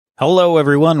Hello,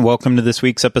 everyone. Welcome to this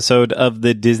week's episode of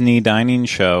the Disney Dining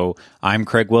Show. I'm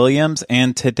Craig Williams,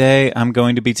 and today I'm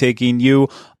going to be taking you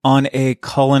on a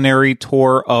culinary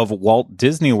tour of Walt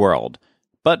Disney World.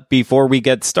 But before we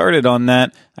get started on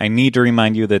that, I need to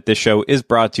remind you that this show is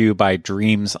brought to you by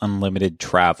Dreams Unlimited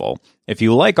Travel. If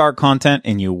you like our content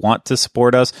and you want to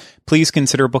support us, please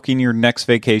consider booking your next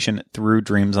vacation through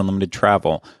Dreams Unlimited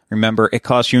Travel. Remember, it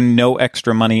costs you no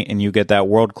extra money and you get that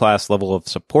world-class level of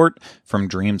support from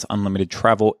Dreams Unlimited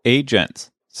Travel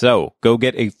agents. So, go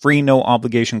get a free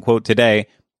no-obligation quote today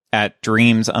at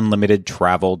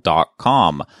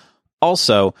dreamsunlimitedtravel.com.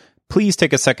 Also, please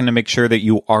take a second to make sure that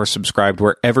you are subscribed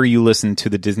wherever you listen to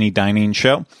the Disney Dining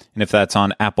Show. And if that's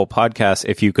on Apple Podcasts,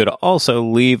 if you could also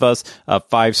leave us a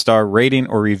 5-star rating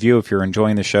or review if you're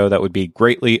enjoying the show, that would be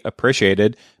greatly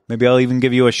appreciated. Maybe I'll even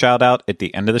give you a shout out at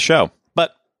the end of the show.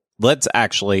 But let's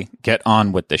actually get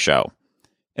on with the show.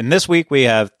 And this week we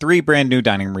have 3 brand new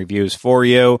dining reviews for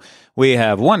you. We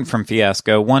have one from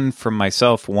Fiasco, one from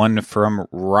myself, one from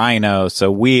Rhino. So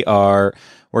we're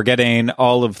getting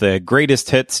all of the greatest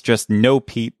hits, just no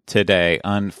Pete today,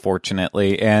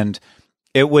 unfortunately. And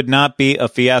it would not be a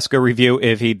Fiasco review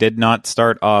if he did not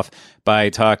start off by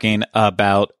talking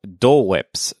about Dole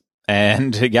Whips.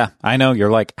 And yeah, I know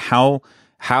you're like, how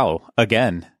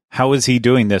again? How is he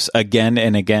doing this again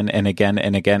and again and again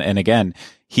and again and again?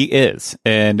 He is,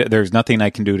 and there's nothing I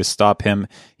can do to stop him.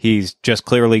 He's just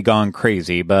clearly gone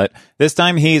crazy. But this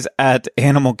time he's at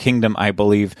Animal Kingdom, I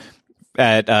believe,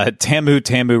 at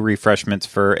Tamu Refreshments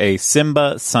for a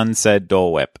Simba Sunset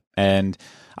Dole Whip. And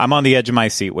I'm on the edge of my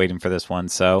seat waiting for this one,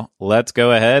 so let's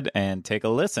go ahead and take a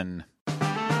listen.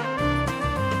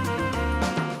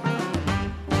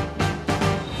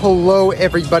 Hello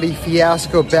everybody,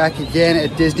 Fiasco back again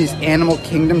at Disney's Animal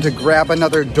Kingdom to grab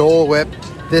another Dole Whip,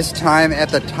 this time at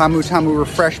the Tamu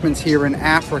Refreshments here in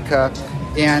Africa.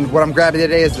 And what I'm grabbing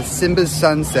today is the Simba's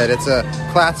Sunset. It's a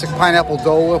classic pineapple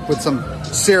Dole Whip with some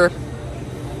syrup.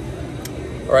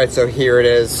 Alright, so here it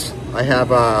is. I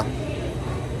have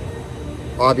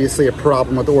obviously a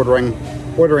problem with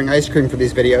ordering ice cream for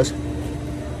these videos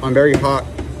on very hot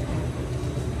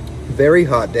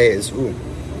days. Ooh.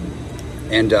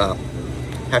 And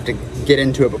have to get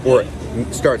into it before it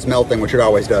starts melting, which it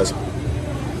always does.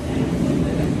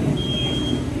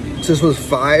 So this was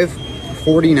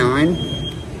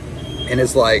 $5.49, and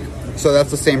it's like, so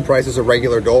that's the same price as a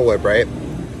regular Dole Whip, right?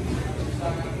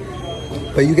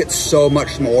 But you get so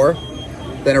much more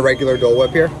than a regular Dole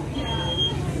Whip here.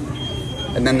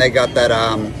 And then they got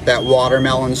that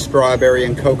watermelon, strawberry,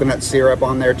 and coconut syrup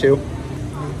on there too,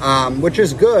 which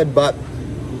is good, but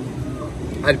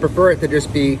I'd prefer it to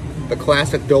just be the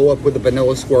classic Dole Whip with the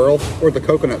vanilla swirl or the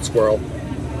coconut swirl.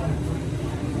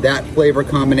 That flavor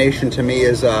combination to me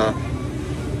is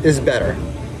better.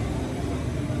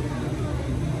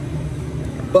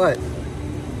 But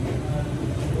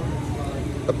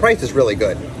the price is really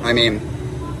good. I mean,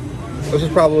 this is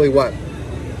probably what,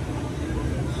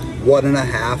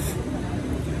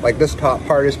 1.5. Like this top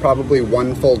part is probably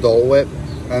one full Dole Whip,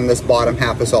 and this bottom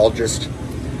half is all just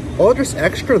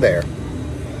extra there.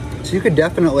 So you could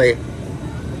definitely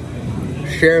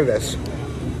share this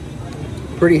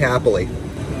pretty happily.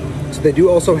 So they do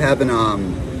also have an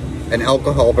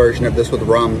alcohol version of this with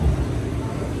rum.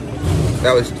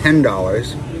 That was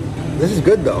 $10. This is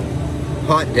good though.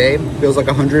 Hot day, feels like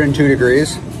 102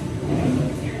 degrees.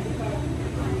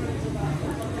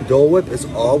 Dole Whip is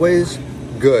always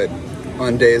good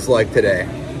on days like today.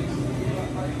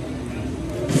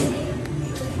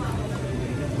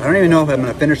 I don't even know if I'm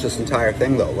going to finish this entire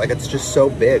thing, though. Like, it's just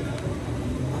so big.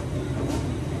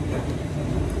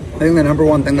 I think the number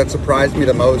one thing that surprised me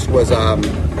the most was that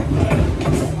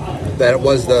it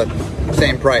was the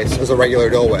same price as a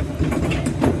regular Dole Whip.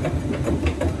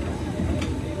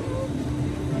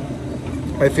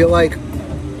 I feel like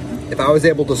if I was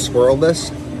able to swirl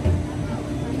this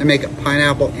and make it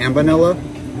pineapple and vanilla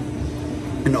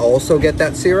and also get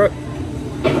that syrup,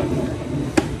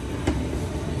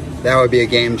 that would be a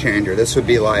game changer. This would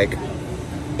be like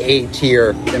A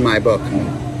tier in my book.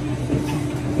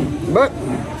 But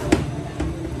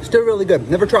still really good.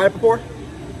 Never tried it before,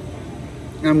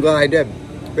 and I'm glad I did.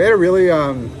 They had a really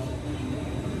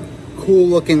cool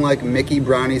looking like Mickey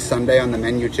brownie sundae on the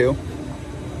menu too,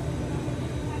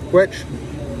 which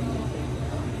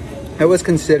I was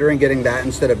considering getting that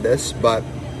instead of this, but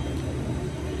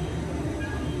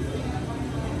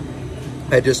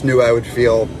I just knew I would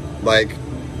feel like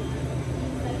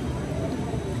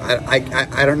I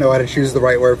don't know how to choose the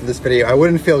right word for this video. I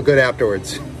wouldn't feel good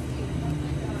afterwards.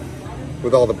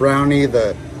 With all the brownie,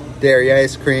 the dairy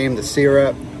ice cream, the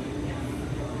syrup.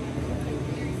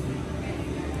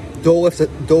 Dole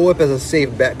Whip is a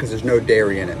safe bet because there's no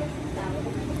dairy in it.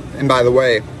 And by the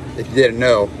way, if you didn't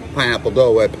know, pineapple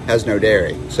Dole Whip has no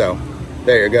dairy. So,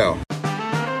 there you go.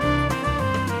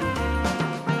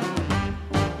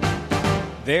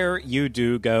 There you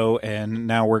do go, and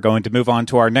now we're going to move on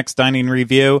to our next dining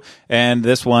review, and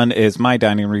this one is my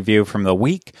dining review from the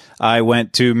week. I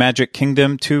went to Magic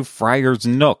Kingdom to Friar's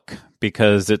Nook,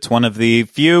 because it's one of the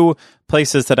few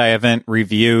places that I haven't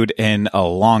reviewed in a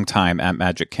long time at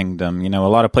Magic Kingdom. You know, a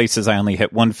lot of places I only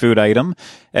hit one food item,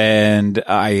 and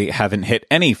I haven't hit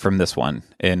any from this one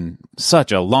in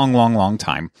such a long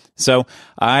time. So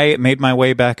I made my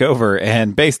way back over,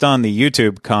 and based on the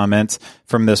YouTube comments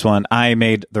from this one, I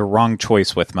made the wrong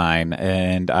choice with mine,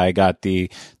 and I got the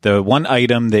one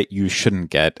item that you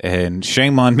shouldn't get, and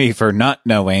shame on me for not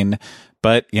knowing.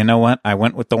 But you know what? I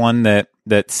went with the one that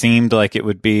seemed like it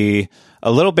would be a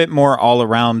little bit more all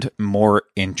around more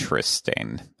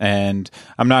interesting. And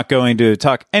I'm not going to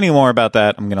talk any more about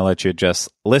that. I'm going to let you just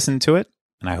listen to it,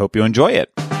 and I hope you enjoy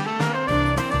it.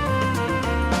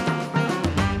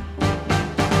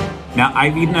 Now,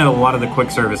 I've eaten at a lot of the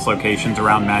quick service locations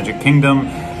around Magic Kingdom,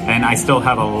 and I still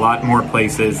have a lot more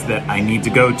places that I need to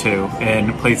go to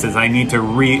and places I need to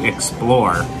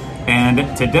re-explore.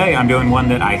 And today I'm doing one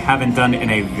that I haven't done in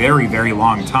a very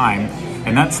long time,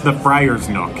 and that's the Friar's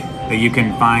Nook that you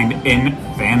can find in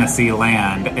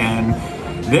Fantasyland. And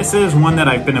this is one that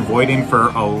I've been avoiding for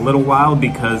a little while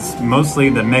because mostly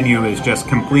the menu is just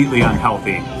completely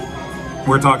unhealthy.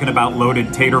 We're talking about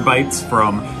loaded tater bites,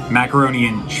 from macaroni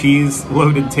and cheese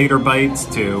loaded tater bites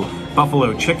to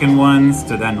buffalo chicken ones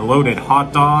to then loaded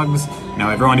hot dogs. Now,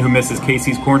 everyone who misses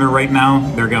Casey's Corner right now,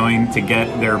 they're going to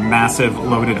get their massive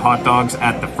loaded hot dogs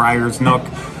at the Friar's Nook,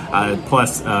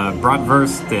 plus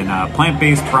bratwurst and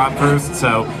plant-based bratwurst.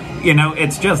 So, you know,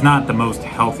 it's just not the most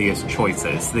healthiest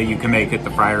choices that you can make at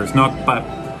the Friar's Nook. But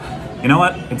you know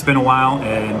what? It's been a while,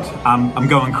 and I'm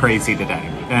going crazy today.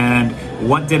 And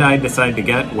what did I decide to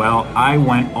get? Well, I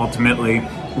went ultimately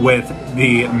with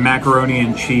the macaroni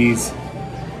and cheese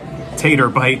tater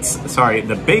bites. Sorry,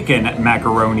 the bacon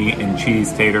macaroni and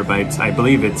cheese tater bites. I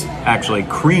believe it's actually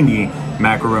creamy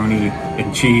macaroni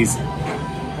and cheese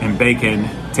and bacon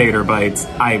tater bites.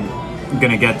 I'm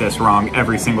gonna get this wrong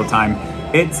every single time.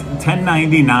 It's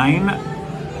 $10.99,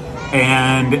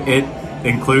 and it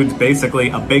includes basically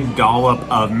a big dollop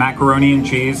of macaroni and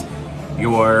cheese,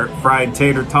 your fried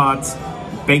tater tots,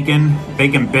 bacon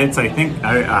bits.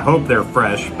 I hope they're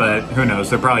fresh, but who knows?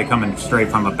 They're probably coming straight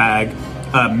from a bag.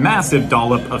 A massive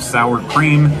dollop of sour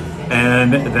cream,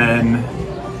 and then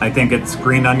I think it's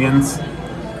green onions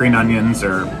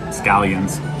or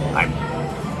scallions.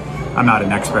 I'm not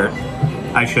an expert.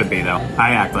 I should be, though. I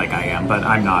act like I am, but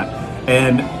I'm not.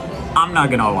 And I'm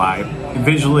not gonna lie,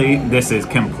 visually this is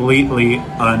completely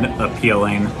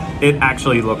unappealing. It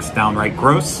actually looks downright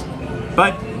gross,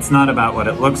 but it's not about what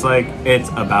it looks like, it's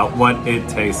about what it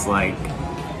tastes like.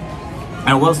 And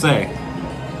I will say,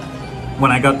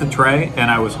 when I got the tray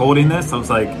and I was holding this, I was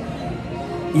like,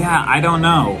 yeah, I don't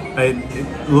know.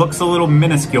 It looks a little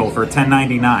minuscule for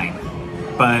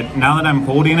 $10.99, but now that I'm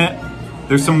holding it,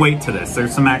 there's some weight to this.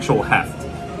 There's some actual heft.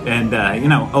 And, you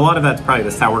know, a lot of that's probably the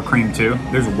sour cream, too.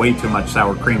 There's way too much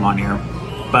sour cream on here.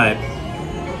 But,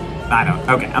 I don't.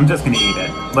 Okay, I'm just going to eat it.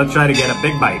 Let's try to get a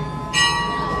big bite.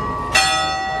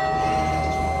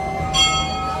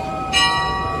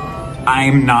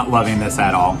 I'm not loving this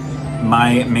at all.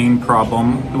 My main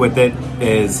problem with it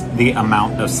is the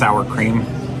amount of sour cream.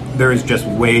 There is just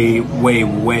way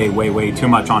too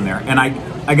much on there. And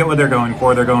I get what they're going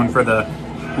for. They're going for the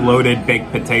loaded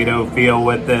baked potato feel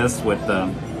with this, with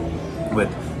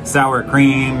sour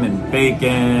cream and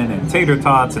bacon and tater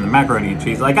tots and the macaroni and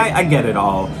cheese. Like, I get it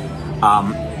all.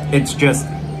 It's just,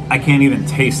 I can't even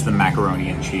taste the macaroni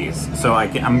and cheese. So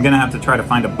I'm gonna have to try to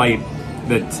find a bite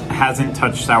that hasn't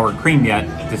touched sour cream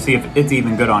yet to see if it's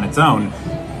even good on its own.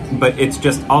 But it's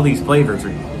just all these flavors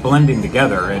are blending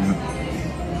together, and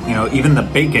you know, even the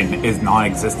bacon is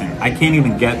non-existent. I can't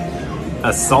even get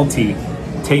a salty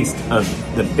taste of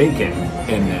the bacon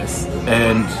in this.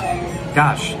 And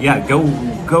gosh, yeah,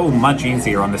 go much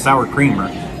easier on the sour cream, or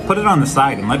put it on the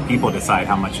side and let people decide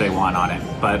how much they want on it.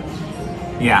 But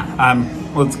yeah,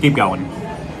 let's keep going.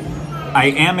 I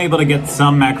am able to get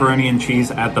some macaroni and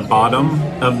cheese at the bottom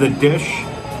of the dish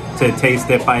to taste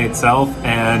it by itself,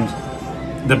 and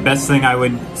the best thing I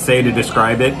would say to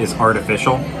describe it is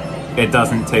artificial. It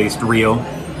doesn't taste real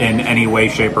in any way,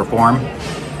 shape, or form.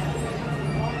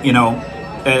 You know,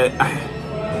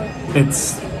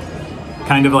 it's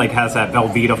kind of like has that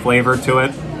Velveeta flavor to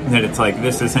it, that it's like,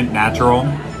 this isn't natural,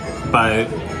 but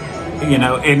you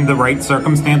know, in the right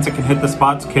circumstance, it can hit the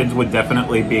spots. Kids would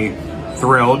definitely be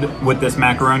thrilled with this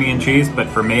macaroni and cheese, but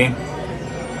for me,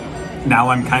 now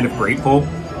I'm kind of grateful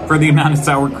for the amount of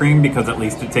sour cream because at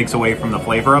least it takes away from the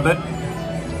flavor of it.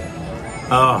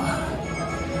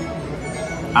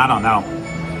 I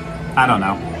don't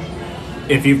know.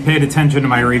 If you've paid attention to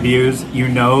my reviews, you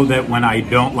know that when I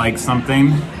don't like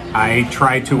something, I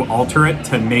try to alter it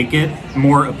to make it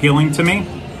more appealing to me.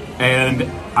 And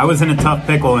I was in a tough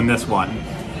pickle in this one.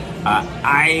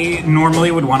 I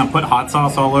normally would want to put hot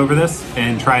sauce all over this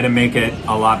and try to make it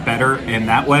a lot better in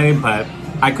that way, but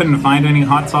I couldn't find any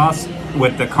hot sauce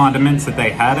with the condiments that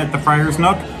they had at the Friar's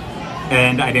Nook,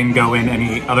 and I didn't go in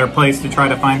any other place to try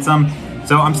to find some,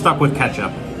 so I'm stuck with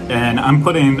ketchup. And I'm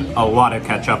putting a lot of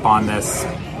ketchup on this,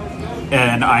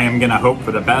 and I am gonna hope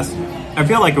for the best. I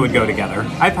feel like it would go together.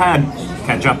 I've had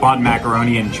ketchup on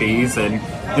macaroni and cheese and,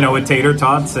 you know, with tater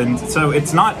tots, and so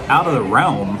it's not out of the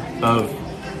realm of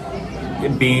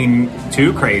it being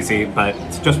too crazy, but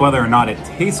it's just whether or not it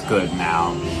tastes good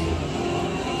now.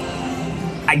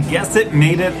 I guess it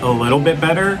made it a little bit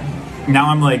better. Now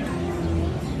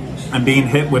I'm being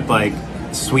hit with like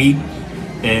sweet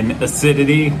and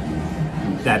acidity,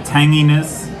 that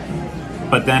tanginess,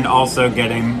 but then also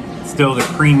getting still the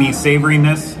creamy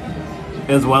savoriness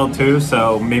as well too,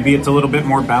 so maybe it's a little bit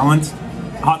more balanced.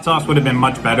 Hot sauce would have been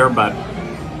much better, but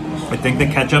I think the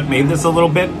ketchup made this a little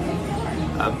bit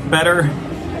better.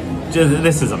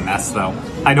 This is a mess though.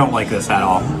 I don't like this at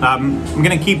all. I'm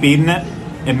gonna keep eating it,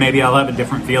 and maybe I'll have a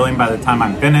different feeling by the time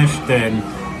I'm finished and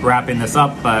wrapping this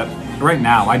up, but right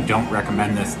now I don't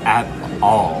recommend this at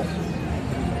all.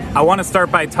 I want to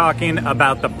start by talking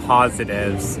about the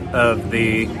positives of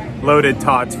the loaded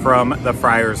tots from the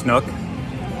Friar's Nook.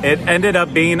 It ended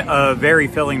up being a very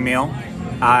filling meal.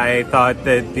 I thought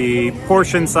that the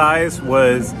portion size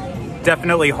was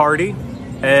definitely hearty,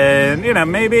 and you know,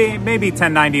 maybe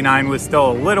 $10.99 was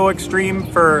still a little extreme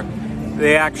for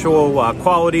the actual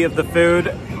quality of the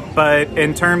food, but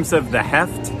in terms of the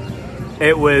heft,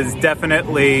 it was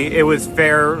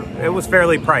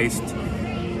fairly priced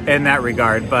in that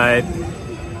regard, but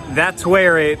that's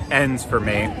where it ends for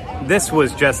me. This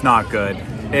was just not good.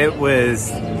 It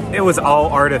was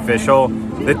all artificial.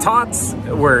 The tots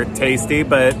were tasty,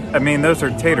 but I mean, those are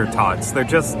tater tots. They're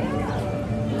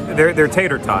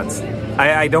tater tots.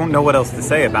 I don't know what else to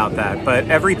say about that, but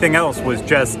everything else was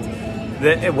just,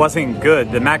 it wasn't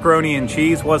good. The macaroni and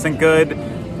cheese wasn't good.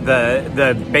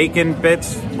 The bacon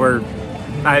bits were,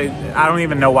 I don't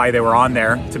even know why they were on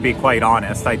there, to be quite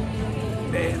honest.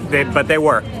 But they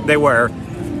were.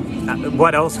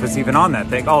 What else was even on that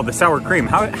thing? Oh, the sour cream.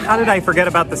 How did I forget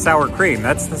about the sour cream?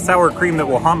 That's the sour cream that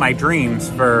will haunt my dreams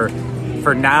for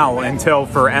now until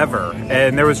forever.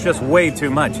 And there was just way too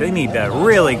much. They need to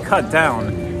really cut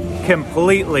down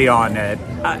completely on it.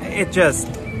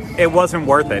 It wasn't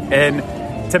worth it. And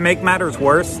to make matters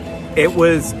worse, it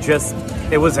was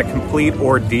a complete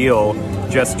ordeal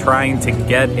just trying to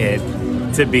get it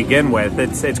to begin with.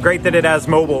 It's great that it has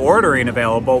mobile ordering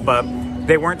available, but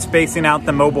they weren't spacing out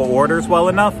the mobile orders well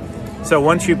enough. So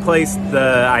once you place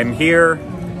the I'm here,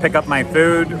 pick up my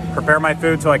food, prepare my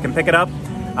food so I can pick it up,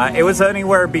 it was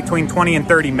anywhere between 20 and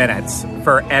 30 minutes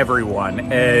for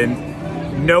everyone.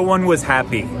 And no one was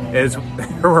happy as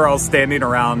we're all standing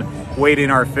around waiting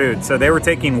our food. So they were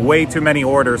taking way too many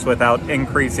orders without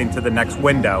increasing to the next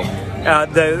window.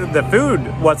 The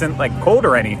food wasn't like cold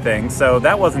or anything, so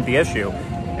that wasn't the issue.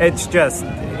 It's just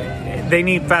they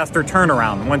need faster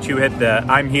turnaround once you hit the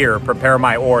I'm here, prepare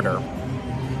my order.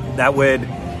 That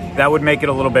would make it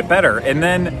a little bit better. And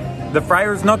then the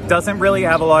Friar's Nook doesn't really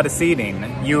have a lot of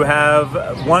seating. You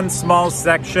have one small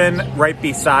section right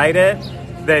beside it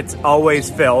that's always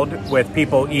filled with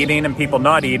people eating and people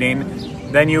not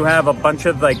eating. Then you have a bunch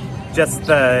of like just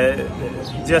the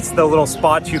little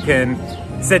spots you can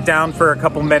sit down for a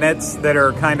couple minutes that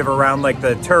are kind of around like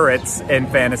the turrets in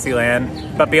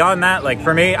Fantasyland. But beyond that, like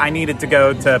for me, I needed to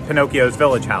go to Pinocchio's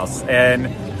Village House. And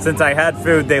since I had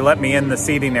food, they let me in the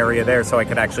seating area there so I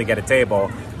could actually get a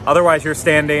table. Otherwise, you're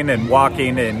standing and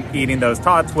walking and eating those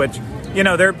tots, which, you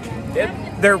know, they're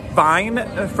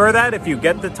fine for that if you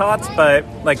get the tots. But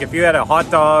like if you had a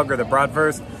hot dog or the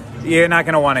bratwurst, you're not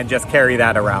going to want to just carry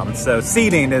that around. So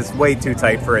seating is way too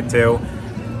tight for it too.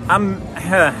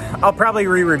 I'll probably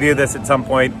re-review this at some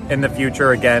point in the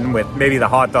future again with maybe the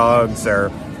hot dogs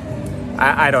or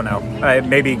I don't know.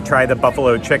 Maybe try the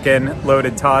buffalo chicken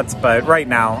loaded tots, but right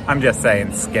now I'm just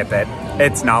saying skip it.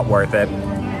 It's not worth it.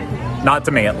 Not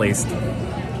to me at least.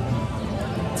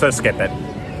 So skip it.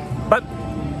 But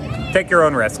take your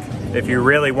own risk if you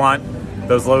really want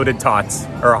those loaded tots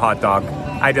or a hot dog.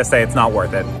 I just say it's not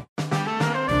worth it.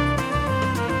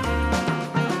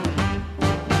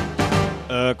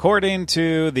 According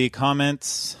to the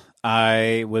comments,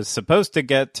 I was supposed to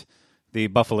get the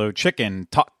buffalo chicken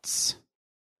tots.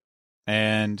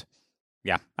 And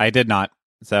yeah, I did not.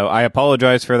 So I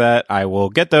apologize for that. I will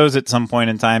get those at some point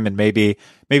in time, and maybe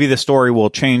the story will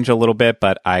change a little bit,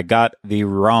 but I got the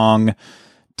wrong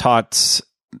tots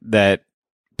that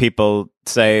people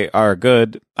say are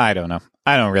good. I don't know.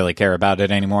 I don't really care about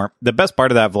it anymore. The best part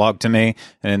of that vlog to me,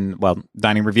 and well,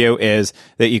 dining review, is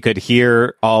that you could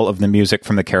hear all of the music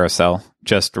from the carousel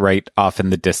just right off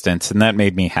in the distance, and that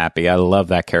made me happy. I love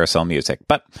that carousel music.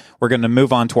 But we're going to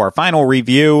move on to our final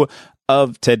review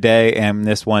of today, and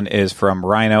this one is from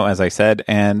Rhino, as I said,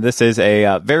 and this is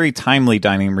a very timely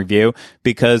dining review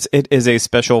because it is a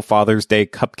special Father's Day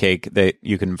cupcake that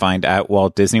you can find at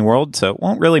Walt Disney World, so it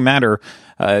won't really matter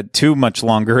too much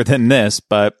longer than this,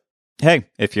 but hey,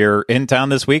 if you're in town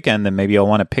this weekend, then maybe you'll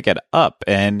want to pick it up.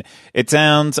 And it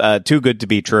sounds too good to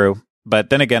be true.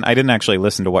 But then again, I didn't actually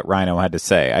listen to what Rhino had to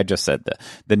say. I just said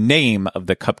the name of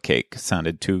the cupcake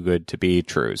sounded too good to be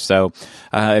true. So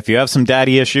if you have some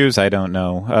daddy issues, I don't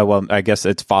know. Well, I guess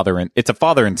it's a father and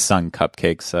son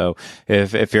cupcake. So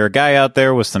if you're a guy out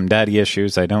there with some daddy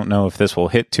issues, I don't know if this will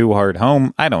hit too hard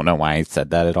home. I don't know why I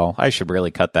said that at all. I should really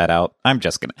cut that out.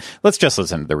 Let's just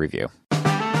listen to the review.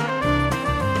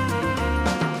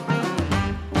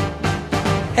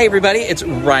 Hey everybody, it's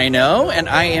Rhino, and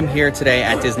I am here today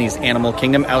at Disney's Animal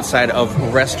Kingdom outside of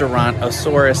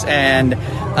Restaurantosaurus, and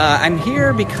I'm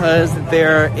here because I'm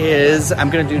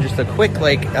going to do just a quick,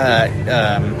 what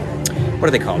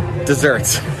are they called?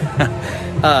 Desserts.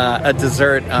 A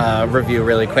dessert review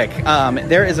really quick.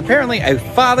 There is apparently a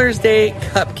Father's Day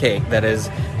cupcake that is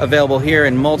available here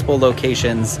in multiple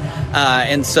locations.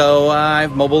 And so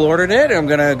I've mobile ordered it. I'm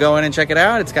going to go in and check it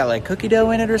out. It's got like cookie dough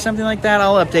in it or something like that.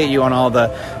 I'll update you on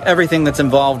everything that's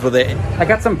involved with it. I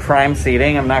got some prime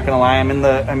seating. I'm not going to lie. I'm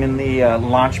in the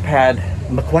launch pad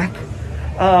McQuack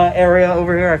area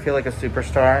over here. I feel like a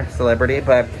superstar celebrity,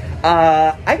 but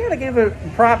I got to give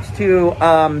props to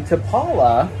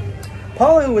Paula.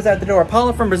 Paula, who was at the door,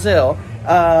 Paula from Brazil,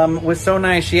 was so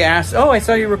nice. She asked, "Oh, I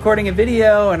saw you recording a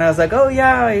video," and I was like, "Oh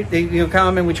yeah, you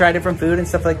come and we try different food and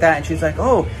stuff like that." And she's like,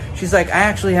 "I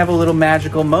actually have a little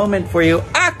magical moment for you,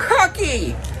 a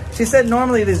cookie." She said,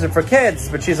 "Normally these are for kids,"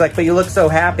 but she's like, "But you look so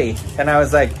happy," and I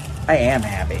was like, "I am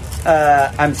happy.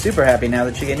 I'm super happy now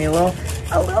that she gave me a little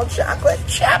chocolate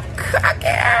chip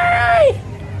cookie."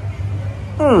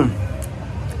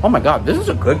 Oh my God, this is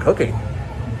a good cookie.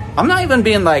 I'm not even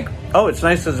being like, "Oh, it's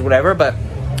nice as whatever," but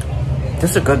this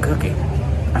is a good cookie.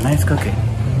 A nice cookie.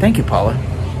 Thank you, Paula.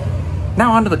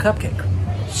 Now on to the cupcake.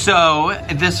 So,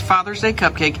 this Father's Day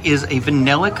cupcake is a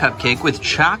vanilla cupcake with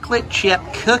chocolate chip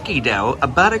cookie dough, a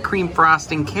buttercream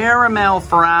frosting, caramel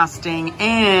frosting,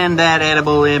 and that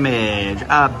edible image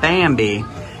of Bambi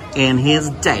and his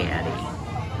daddy.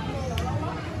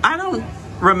 I don't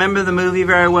remember the movie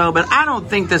very well, but I don't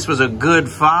think this was a good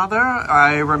father.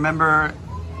 I remember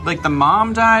like the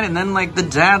mom died and then like the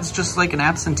dad's just like an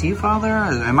absentee father.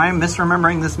 Am I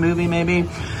misremembering this movie maybe?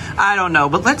 I don't know,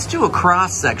 but let's do a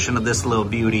cross section of this little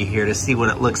beauty here to see what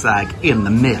it looks like in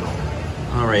the middle.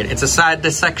 All right, it's a side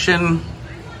dissection.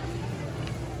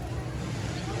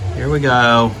 Here we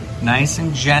go. Nice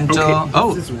and gentle.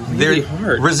 Okay, this is really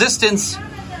hard. Resistance.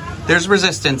 There's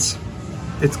resistance.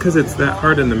 It's because it's that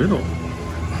hard in the middle.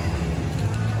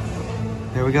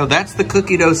 There we go. That's the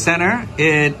cookie dough center.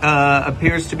 It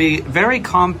appears to be very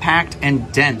compact and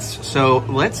dense. So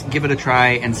let's give it a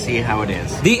try and see how it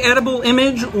is. The edible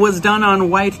image was done on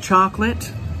white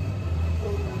chocolate.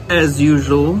 As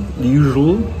usual.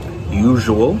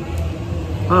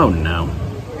 Oh no.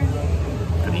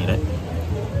 Gonna eat it.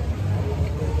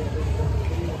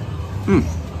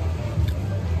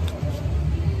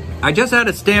 I just had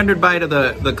a standard bite of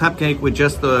the cupcake with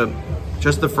just the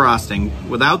frosting,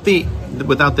 without the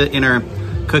inner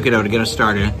cookie dough to get us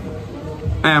started.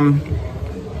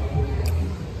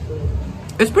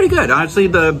 It's pretty good, honestly.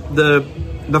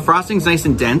 The frosting's nice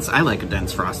and dense. I like a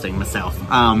dense frosting myself.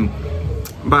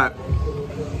 But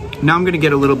now I'm gonna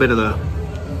get a little bit of the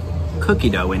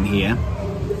cookie dough in here,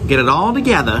 get it all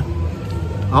together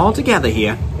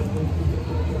here.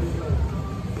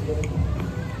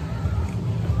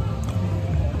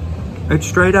 It's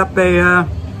straight up a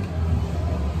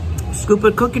scoop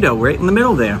of cookie dough right in the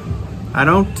middle there. I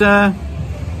don't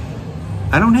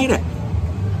hate it.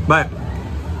 But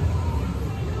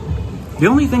the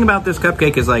only thing about this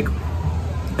cupcake is like,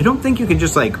 I don't think you can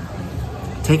just like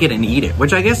take it and eat it,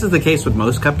 which I guess is the case with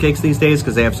most cupcakes these days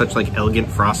because they have such like elegant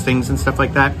frostings and stuff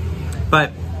like that.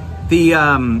 But the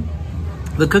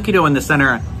cookie dough in the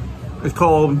center is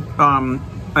cold, and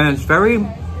it's very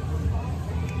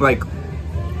like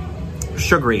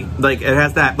sugary. Like, it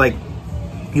has that, like,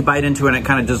 you bite into it and it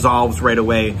kind of dissolves right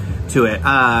away to it.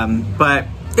 But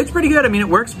it's pretty good. I mean, it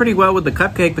works pretty well with the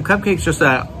cupcake. The cupcake's just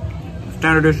a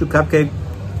standard issue cupcake.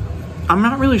 I'm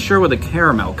not really sure where the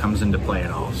caramel comes into play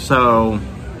at all. So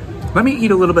let me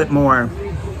eat a little bit more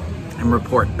and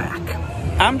report back.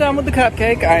 I'm done with the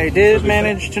cupcake. I did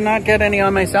manage to not get any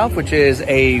on myself, which is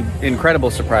a incredible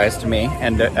surprise to me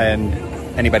and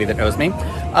anybody that knows me.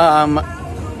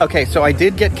 Okay, so I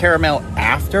did get caramel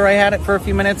after I had it for a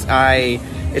few minutes.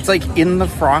 It's like in the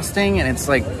frosting, and it's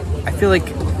like, I feel like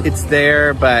it's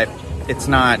there, but it's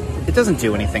not, it doesn't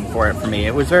do anything for it for me.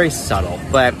 It was very subtle,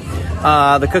 but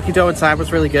the cookie dough inside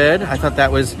was really good. I thought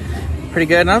that was pretty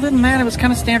good. And other than that, it was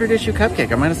kind of standard issue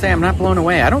cupcake. I'm going to say I'm not blown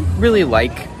away.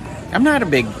 I'm not a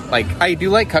big, like, I do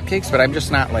like cupcakes, but I'm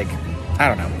just not like, I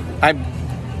don't know.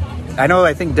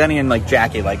 I think Denny and like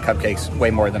Jackie like cupcakes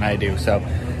way more than I do. So,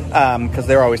 because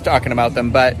they're always talking about them,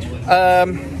 but, I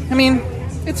mean,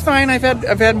 it's fine. I've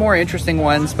had more interesting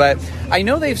ones, but I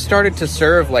know they've started to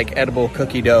serve like edible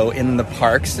cookie dough in the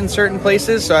parks in certain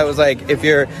places. So I was like, if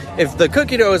the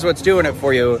cookie dough is what's doing it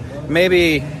for you,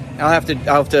 maybe I'll have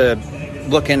to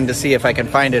look in to see if I can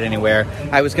find it anywhere.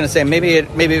 I was going to say maybe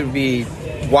it would be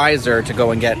wiser to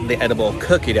go and get the edible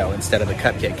cookie dough instead of the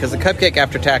cupcake, because the cupcake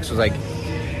after tax was like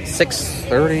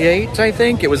 $6.38. I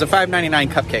think it was a $5.99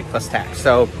 cupcake plus tax.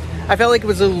 So I felt like it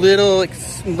was a little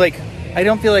like, I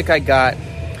don't feel like I got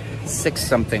 $6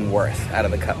 something worth out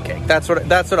of the cupcake. That's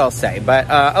what I'll say. But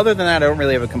other than that, I don't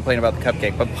really have a complaint about the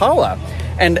cupcake. But Paula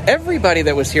and everybody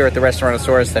that was here at the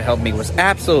Restaurantosaurus that helped me was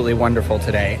absolutely wonderful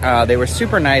today. They were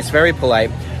super nice, very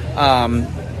polite.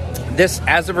 This,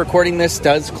 as of recording this,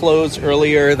 does close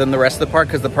earlier than the rest of the park,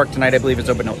 because the park tonight, I believe, is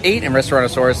open till 8, and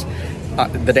Restaurantosaurus,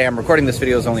 the day I'm recording this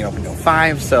video, is only open till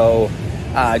 5. So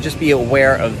just be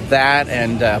aware of that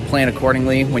and plan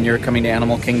accordingly when you're coming to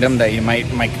Animal Kingdom, that you might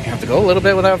have to go a little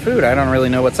bit without food. I don't really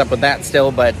know what's up with that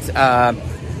still, but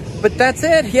that's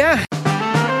it. Yeah.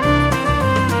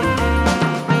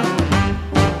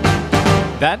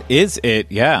 That is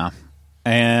it. Yeah.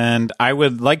 And I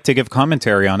would like to give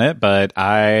commentary on it, but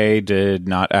I did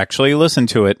not actually listen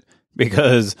to it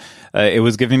because it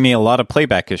was giving me a lot of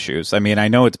playback issues. I mean, I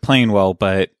know it's playing well,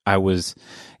 but I'm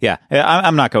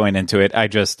not going into it. I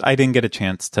didn't get a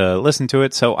chance to listen to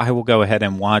it, so I will go ahead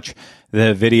and watch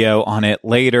the video on it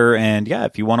later. And yeah,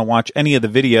 if you want to watch any of the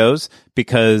videos,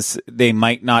 because they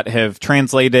might not have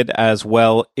translated as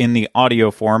well in the audio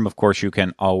form, of course, you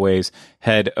can always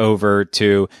head over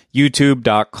to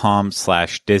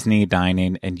youtube.com/Disney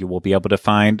Dining, and you will be able to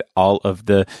find all of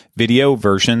the video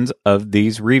versions of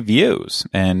these reviews.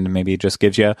 And maybe it just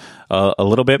gives you a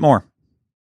little bit more.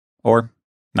 Or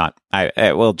not.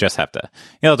 I will just have to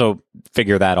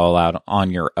figure that all out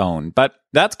on your own. But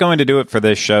that's going to do it for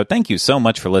this show. Thank you so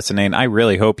much for listening. I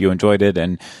really hope you enjoyed it,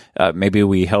 and maybe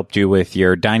we helped you with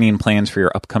your dining plans for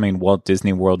your upcoming Walt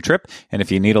Disney World trip. And if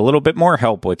you need a little bit more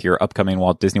help with your upcoming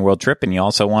Walt Disney World trip, and you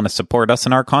also want to support us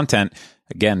and our content,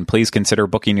 again, please consider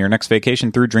booking your next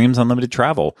vacation through Dreams Unlimited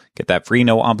Travel. Get that free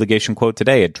no obligation quote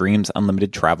today at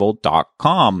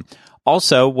dreamsunlimitedtravel.com.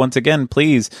 Also, once again,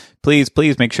 please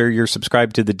make sure you're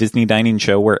subscribed to the Disney Dining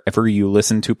Show wherever you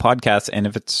listen to podcasts. And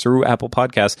if it's through Apple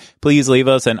Podcasts, please leave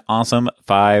us an awesome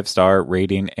 5-star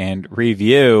rating and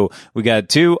review. We got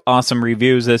 2 awesome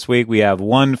reviews this week. We have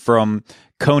one from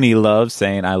Coney Love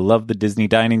saying, I love the Disney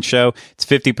Dining Show. It's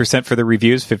 50% for the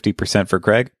reviews, 50% for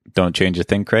Craig. Don't change a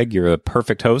thing, Craig. You're a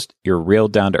perfect host. Your real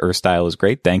down-to-earth style is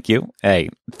great. Thank you. Hey,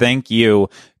 thank you,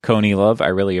 Coney Love. I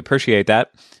really appreciate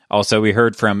that. Also, we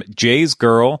heard from Jay's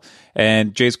Girl,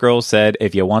 and Jay's Girl said,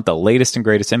 if you want the latest and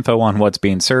greatest info on what's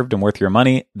being served and worth your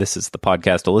money, this is the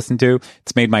podcast to listen to.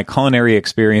 It's made my culinary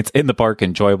experience in the park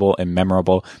enjoyable and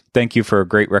memorable. Thank you for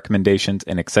great recommendations,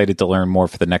 and excited to learn more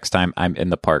for the next time I'm in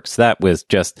the parks. That was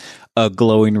just a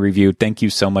glowing review. Thank you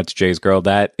so much, Jay's Girl.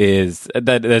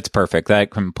 That's perfect.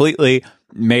 That completely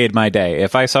made my day.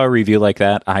 If I saw a review like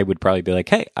that, I would probably be like,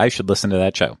 hey, I should listen to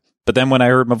that show. But then when I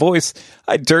heard my voice,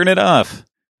 I'd turn it off.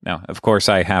 Now, of course,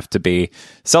 I have to be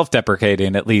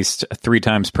self-deprecating at least 3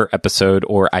 times per episode,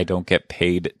 or I don't get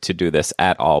paid to do this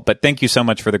at all. But thank you so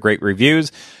much for the great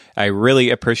reviews. I really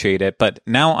appreciate it. But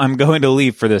now I'm going to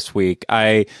leave for this week.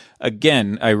 I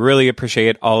really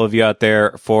appreciate all of you out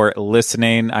there for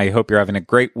listening. I hope you're having a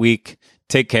great week.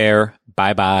 Take care.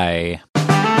 Bye-bye.